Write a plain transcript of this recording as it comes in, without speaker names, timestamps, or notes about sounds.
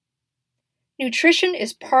Nutrition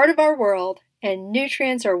is part of our world, and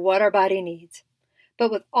nutrients are what our body needs.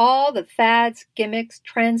 But with all the fads, gimmicks,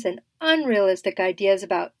 trends, and unrealistic ideas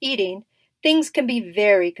about eating, things can be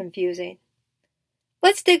very confusing.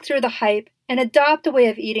 Let's dig through the hype and adopt a way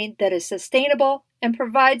of eating that is sustainable and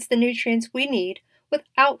provides the nutrients we need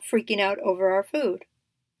without freaking out over our food.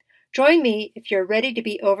 Join me if you're ready to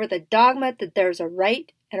be over the dogma that there's a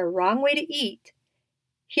right and a wrong way to eat.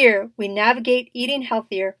 Here, we navigate eating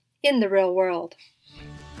healthier in the real world.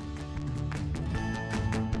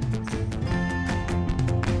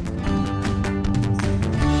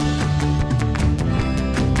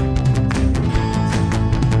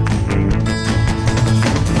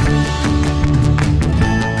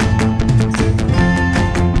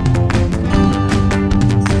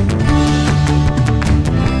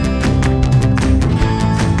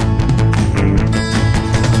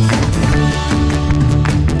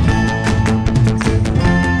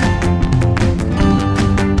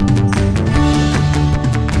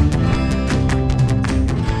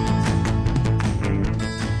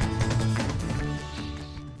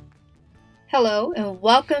 Hello and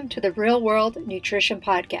welcome to the Real World Nutrition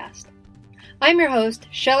Podcast. I'm your host,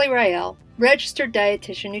 Shelly Rael, registered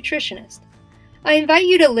dietitian nutritionist. I invite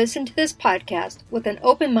you to listen to this podcast with an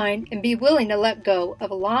open mind and be willing to let go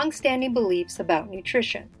of long-standing beliefs about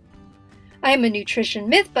nutrition. I am a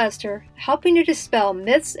nutrition mythbuster, helping to dispel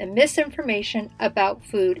myths and misinformation about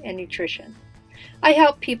food and nutrition. I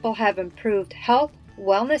help people have improved health,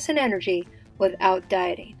 wellness, and energy without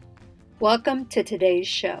dieting. Welcome to today's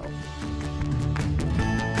show.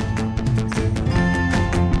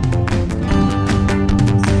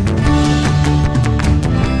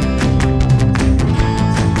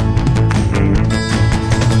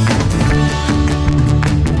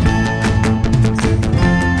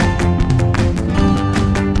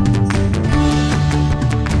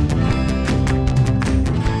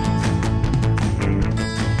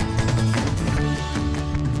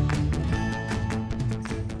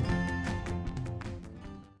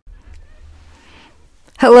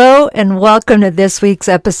 Hello and welcome to this week's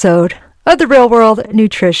episode of the Real World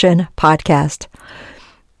Nutrition Podcast.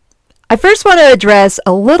 I first want to address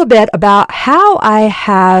a little bit about how I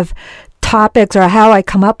have topics or how I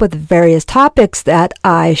come up with various topics that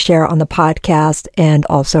I share on the podcast and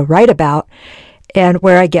also write about and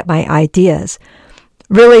where I get my ideas.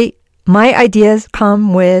 Really, my ideas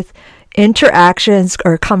come with interactions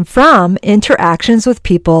or come from interactions with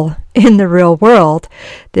people in the real world.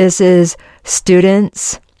 This is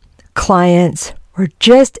students, clients, or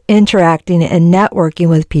just interacting and networking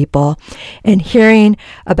with people and hearing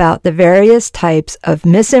about the various types of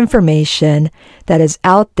misinformation that is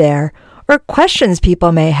out there or questions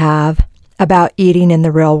people may have about eating in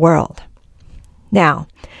the real world. Now,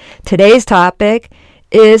 today's topic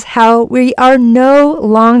is how we are no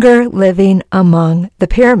longer living among the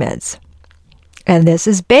pyramids. And this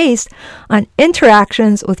is based on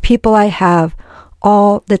interactions with people I have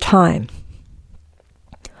all the time.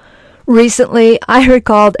 Recently, I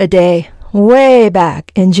recalled a day way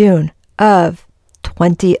back in June of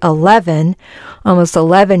 2011, almost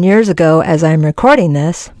 11 years ago as I'm recording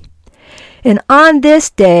this. And on this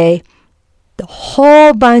day, the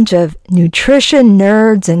whole bunch of nutrition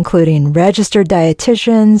nerds, including registered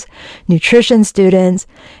dietitians, nutrition students,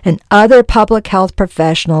 and other public health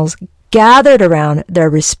professionals gathered around their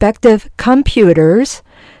respective computers.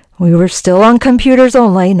 We were still on computers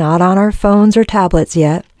only, not on our phones or tablets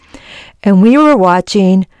yet. And we were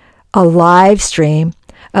watching a live stream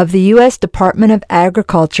of the U.S. Department of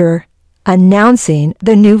Agriculture announcing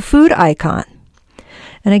the new food icon.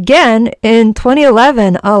 And again, in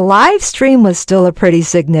 2011, a live stream was still a pretty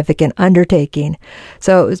significant undertaking.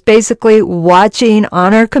 So it was basically watching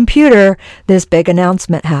on our computer this big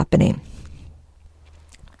announcement happening.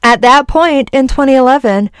 At that point in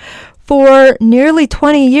 2011, for nearly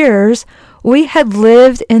 20 years, we had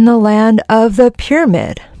lived in the land of the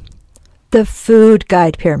pyramid, the food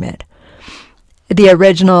guide pyramid. The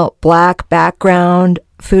original black background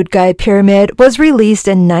food guide pyramid was released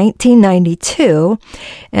in 1992,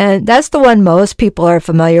 and that's the one most people are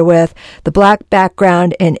familiar with. The black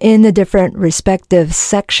background, and in the different respective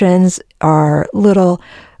sections are little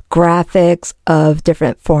graphics of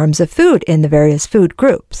different forms of food in the various food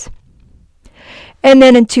groups. And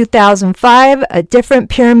then in 2005, a different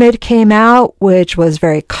pyramid came out, which was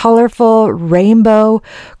very colorful, rainbow,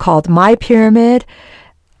 called My Pyramid,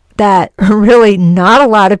 that really not a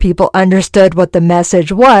lot of people understood what the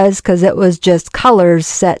message was because it was just colors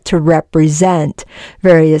set to represent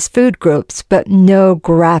various food groups, but no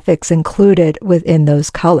graphics included within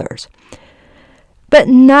those colors. But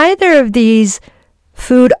neither of these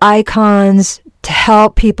food icons to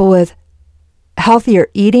help people with healthier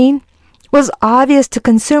eating was obvious to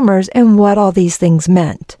consumers and what all these things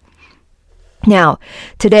meant. Now,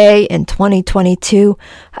 today in 2022,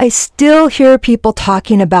 I still hear people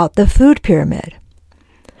talking about the food pyramid.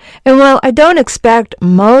 And while I don't expect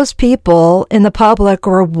most people in the public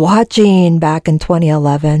were watching back in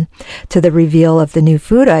 2011 to the reveal of the new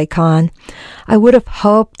food icon, I would have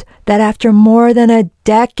hoped that after more than a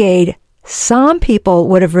decade, some people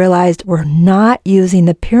would have realized we're not using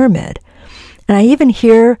the pyramid. And I even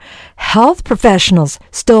hear health professionals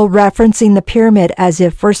still referencing the pyramid as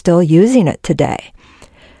if we're still using it today.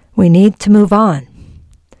 We need to move on.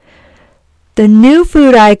 The new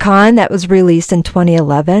food icon that was released in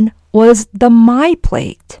 2011 was the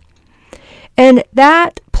MyPlate. And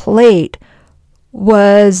that plate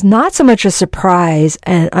was not so much a surprise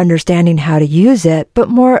and understanding how to use it, but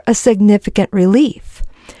more a significant relief.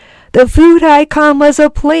 The food icon was a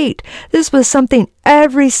plate. This was something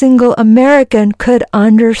every single American could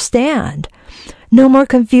understand. No more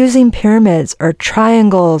confusing pyramids or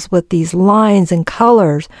triangles with these lines and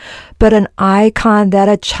colors, but an icon that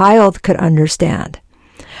a child could understand.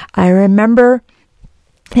 I remember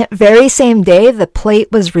that very same day the plate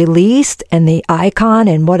was released and the icon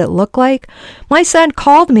and what it looked like, my son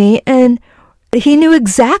called me and he knew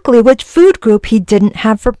exactly which food group he didn't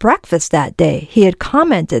have for breakfast that day. He had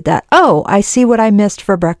commented that, "Oh, I see what I missed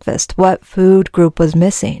for breakfast. What food group was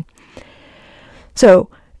missing?" So,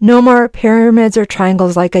 no more pyramids or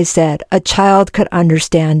triangles, like I said. A child could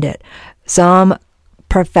understand it. Some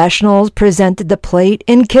professionals presented the plate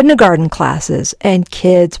in kindergarten classes, and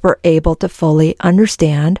kids were able to fully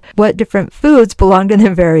understand what different foods belonged in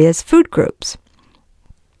the various food groups.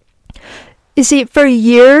 You see, for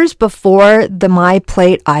years before the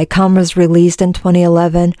MyPlate icon was released in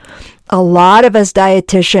 2011, a lot of us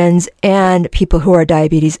dietitians and people who are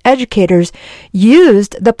diabetes educators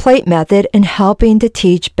used the plate method in helping to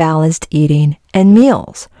teach balanced eating and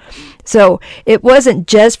meals. So it wasn't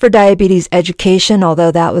just for diabetes education,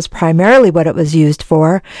 although that was primarily what it was used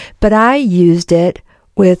for, but I used it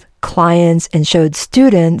with clients and showed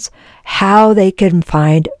students how they can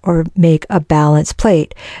find or make a balanced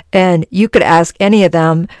plate. And you could ask any of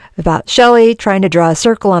them about Shelley trying to draw a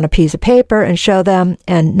circle on a piece of paper and show them,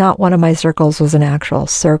 and not one of my circles was an actual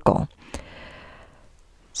circle.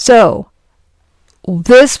 So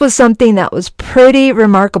this was something that was pretty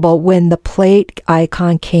remarkable when the plate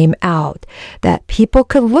icon came out, that people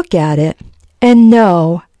could look at it and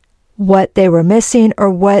know what they were missing or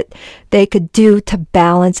what they could do to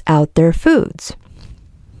balance out their foods.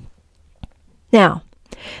 Now,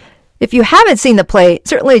 if you haven't seen the plate,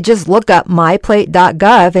 certainly just look up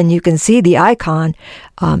myplate.gov and you can see the icon.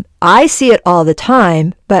 I see it all the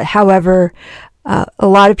time, but however, a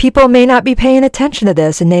lot of people may not be paying attention to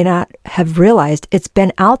this and may not have realized it's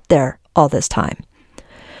been out there all this time.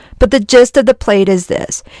 But the gist of the plate is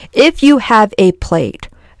this. If you have a plate,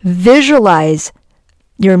 visualize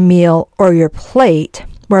your meal or your plate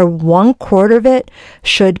where 1/4 of it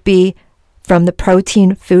should be from the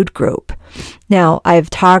protein food group. Now,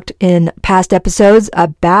 I've talked in past episodes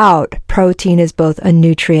about protein as both a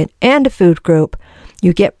nutrient and a food group.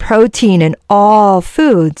 You get protein in all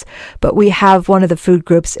foods, but we have one of the food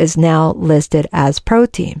groups is now listed as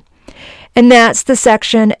protein. And that's the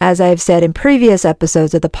section, as I've said in previous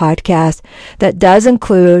episodes of the podcast, that does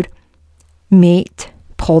include meat,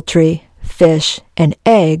 poultry, fish, and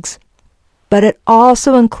eggs, but it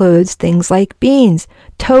also includes things like beans,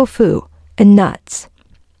 tofu, and nuts.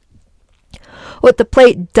 What the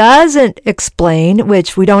plate doesn't explain,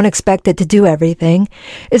 which we don't expect it to do everything,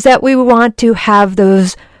 is that we want to have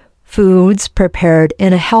those foods prepared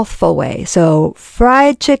in a healthful way. So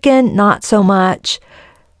fried chicken, not so much.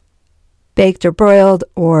 Baked or broiled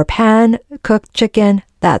or pan-cooked chicken,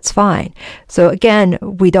 that's fine. So again,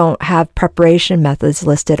 we don't have preparation methods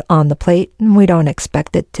listed on the plate, and we don't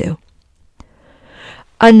expect it to.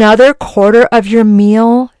 Another 1/4 of your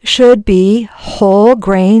meal should be whole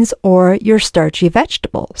grains or your starchy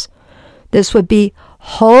vegetables. This would be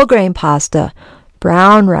whole grain pasta,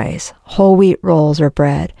 brown rice, whole wheat rolls or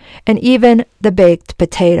bread, and even the baked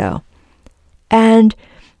potato. And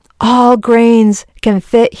all grains can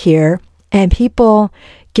fit here, and people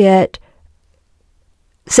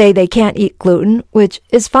say they can't eat gluten, which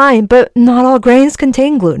is fine, but not all grains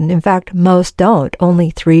contain gluten. In fact, most don't.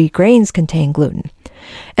 Only 3 grains contain gluten.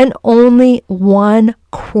 And only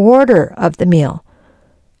 1/4 of the meal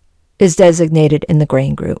is designated in the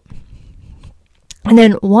grain group. And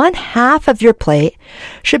then 1/2 of your plate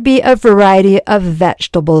should be a variety of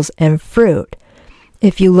vegetables and fruit.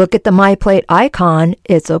 If you look at the MyPlate icon,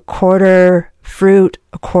 it's a 1/4 fruit,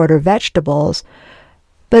 a quarter vegetables.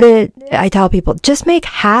 But I tell people, just make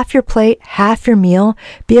half your plate, half your meal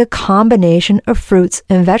be a combination of fruits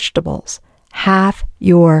and vegetables. Half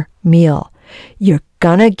your meal. You're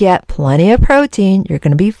gonna get plenty of protein. You're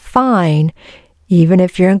gonna be fine, even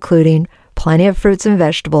if you're including plenty of fruits and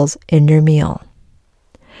vegetables in your meal.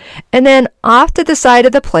 And then off to the side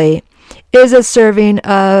of the plate is a serving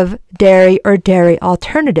of dairy or dairy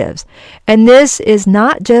alternatives. And this is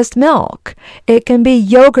not just milk. It can be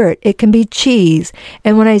yogurt. It can be cheese.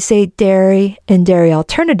 And when I say dairy and dairy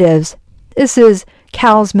alternatives, this is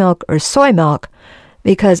cow's milk or soy milk,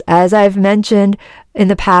 because as I've mentioned in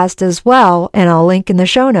the past as well, and I'll link in the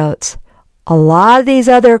show notes, a lot of these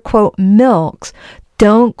other, quote, milks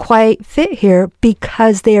don't quite fit here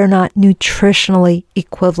because they are not nutritionally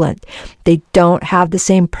equivalent. They don't have the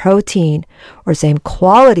same protein or same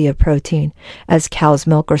quality of protein as cow's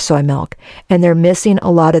milk or soy milk, and they're missing a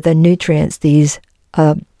lot of the nutrients the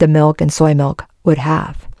milk and soy milk would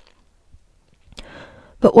have.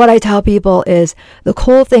 But what I tell people is the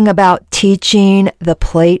cool thing about teaching the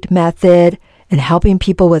plate method and helping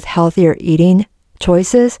people with healthier eating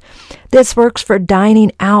choices, this works for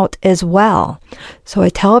dining out as well. So I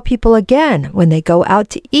tell people again, when they go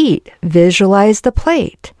out to eat, visualize the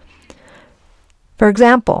plate. For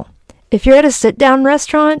example, if you're at a sit-down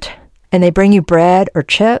restaurant and they bring you bread or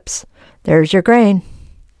chips, there's your grain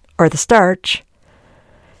or the starch.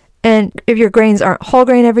 And if your grains aren't whole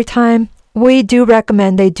grain every time, we do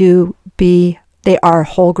recommend they are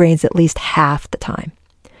whole grains at least half the time.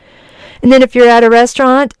 And then if you're at a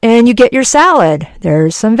restaurant and you get your salad,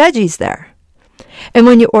 there's some veggies there. And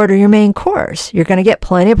when you order your main course, you're going to get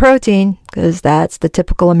plenty of protein because that's the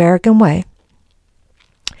typical American way.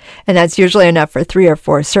 And that's usually enough for 3 or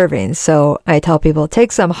 4 servings. So I tell people,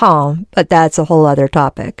 take some home, but that's a whole other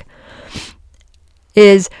topic.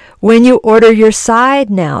 Is when you order your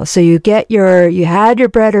side now, so you had your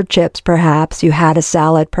bread or chips perhaps, you had a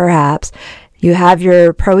salad perhaps, you have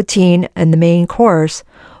your protein and the main course,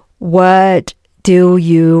 what do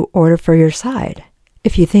you order for your side?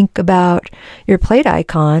 If you think about your plate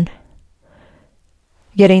icon,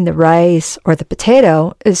 getting the rice or the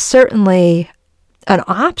potato is certainly an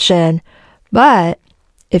option, but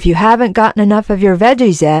if you haven't gotten enough of your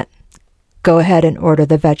veggies yet, go ahead and order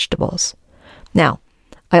the vegetables. Now,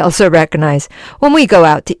 I also recognize when we go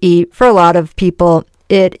out to eat, for a lot of people,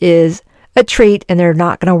 it is a treat and they're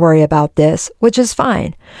not going to worry about this, which is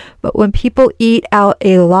fine. But when people eat out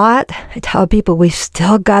a lot, I tell people we've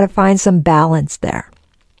still got to find some balance there.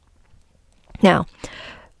 Now,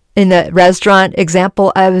 in the restaurant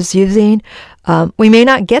example I was using, we may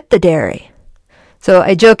not get the dairy. So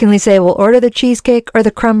I jokingly say, we'll order the cheesecake or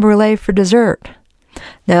the creme brulee for dessert.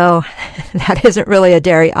 No, that isn't really a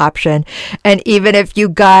dairy option. And even if you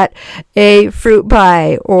got a fruit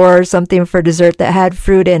pie or something for dessert that had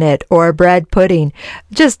fruit in it or a bread pudding,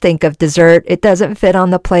 just think of dessert. It doesn't fit on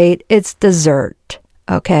the plate. It's dessert.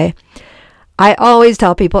 Okay? I always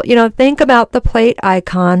tell people, think about the plate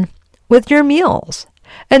icon with your meals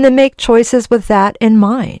and then make choices with that in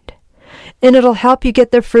mind. And it'll help you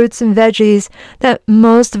get the fruits and veggies that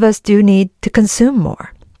most of us do need to consume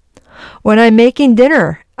more. When I'm making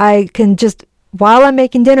dinner, while I'm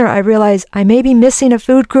making dinner, I realize I may be missing a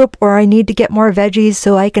food group or I need to get more veggies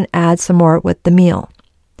so I can add some more with the meal.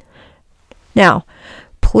 Now,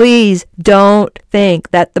 please don't think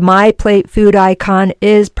that the My Plate food icon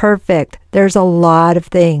is perfect. There's a lot of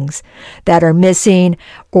things that are missing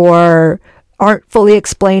or aren't fully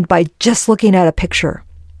explained by just looking at a picture.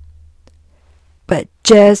 But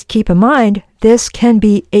just keep in mind, this can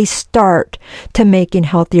be a start to making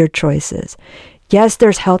healthier choices. Yes,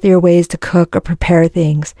 there's healthier ways to cook or prepare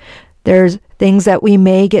things. There's things that we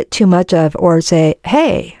may get too much of or say,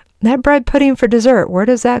 hey, that bread pudding for dessert, where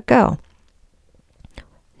does that go?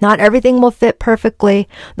 Not everything will fit perfectly.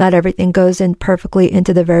 Not everything goes in perfectly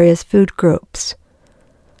into the various food groups.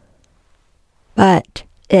 But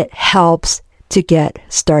it helps to get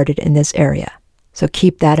started in this area. So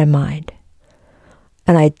keep that in mind.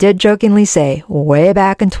 And I did jokingly say, way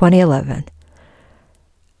back in 2011,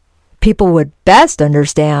 people would best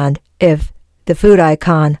understand if the food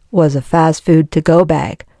icon was a fast food to-go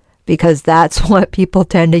bag, because that's what people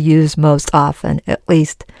tend to use most often, at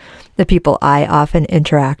least the people I often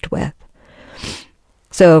interact with.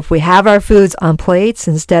 So if we have our foods on plates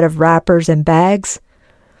instead of wrappers and bags,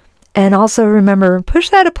 and also remember, push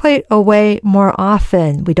that plate away more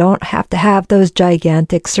often. We don't have to have those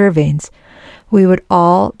gigantic servings. We would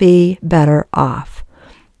all be better off.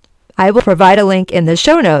 I will provide a link in the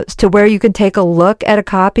show notes to where you can take a look at a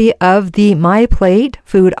copy of the My Plate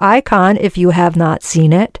food icon if you have not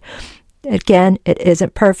seen it. Again, it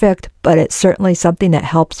isn't perfect, but it's certainly something that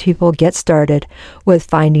helps people get started with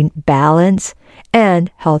finding balance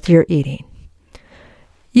and healthier eating.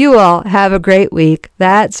 You all have a great week.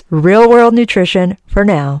 That's Real World Nutrition for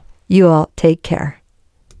now. You all take care.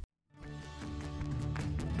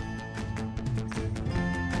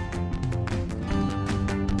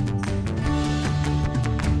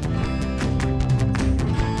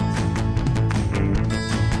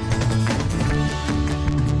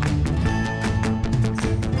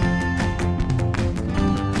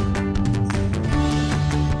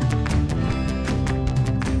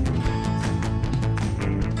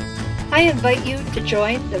 I invite you to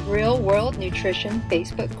join the Real World Nutrition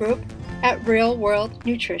Facebook group at Real World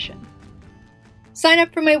Nutrition. Sign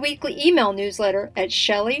up for my weekly email newsletter at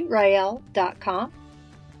ShellyRael.com.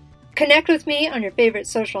 Connect with me on your favorite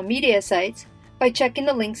social media sites by checking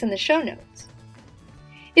the links in the show notes.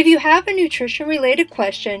 If you have a nutrition-related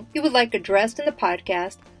question you would like addressed in the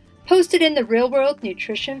podcast, post it in the Real World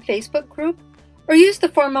Nutrition Facebook group or use the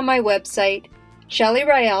form on my website,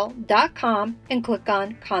 ShellyRael.com, and click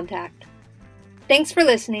on Contact. Thanks for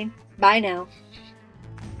listening. Bye now.